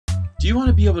Do you want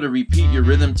to be able to repeat your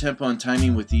rhythm, tempo, and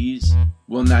timing with ease?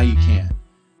 Well, now you can.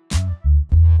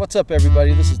 What's up,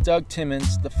 everybody? This is Doug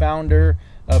Timmons, the founder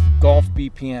of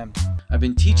GolfBPM. I've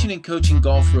been teaching and coaching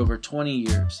golf for over 20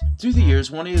 years. Through the years,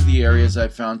 one of the areas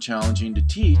I've found challenging to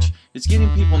teach is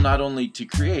getting people not only to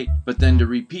create, but then to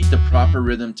repeat the proper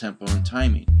rhythm, tempo, and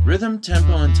timing. Rhythm,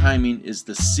 tempo, and timing is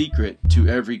the secret to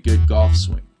every good golf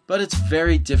swing. But it's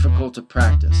very difficult to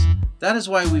practice. That is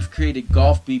why we've created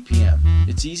GolfBPM.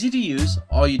 It's easy to use.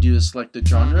 All you do is select the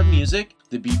genre of music,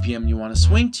 the BPM you want to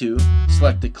swing to,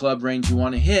 select the club range you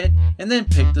want to hit, and then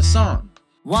pick the song.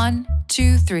 1,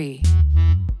 2, 3.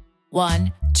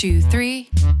 1, 2, 3.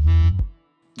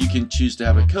 You can choose to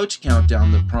have a coach count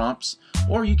down the prompts,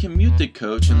 or you can mute the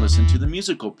coach and listen to the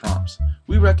musical prompts.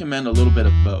 We recommend a little bit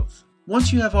of both.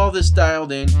 Once you have all this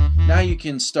dialed in, now you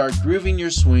can start grooving your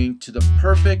swing to the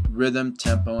perfect rhythm,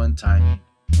 tempo, and timing.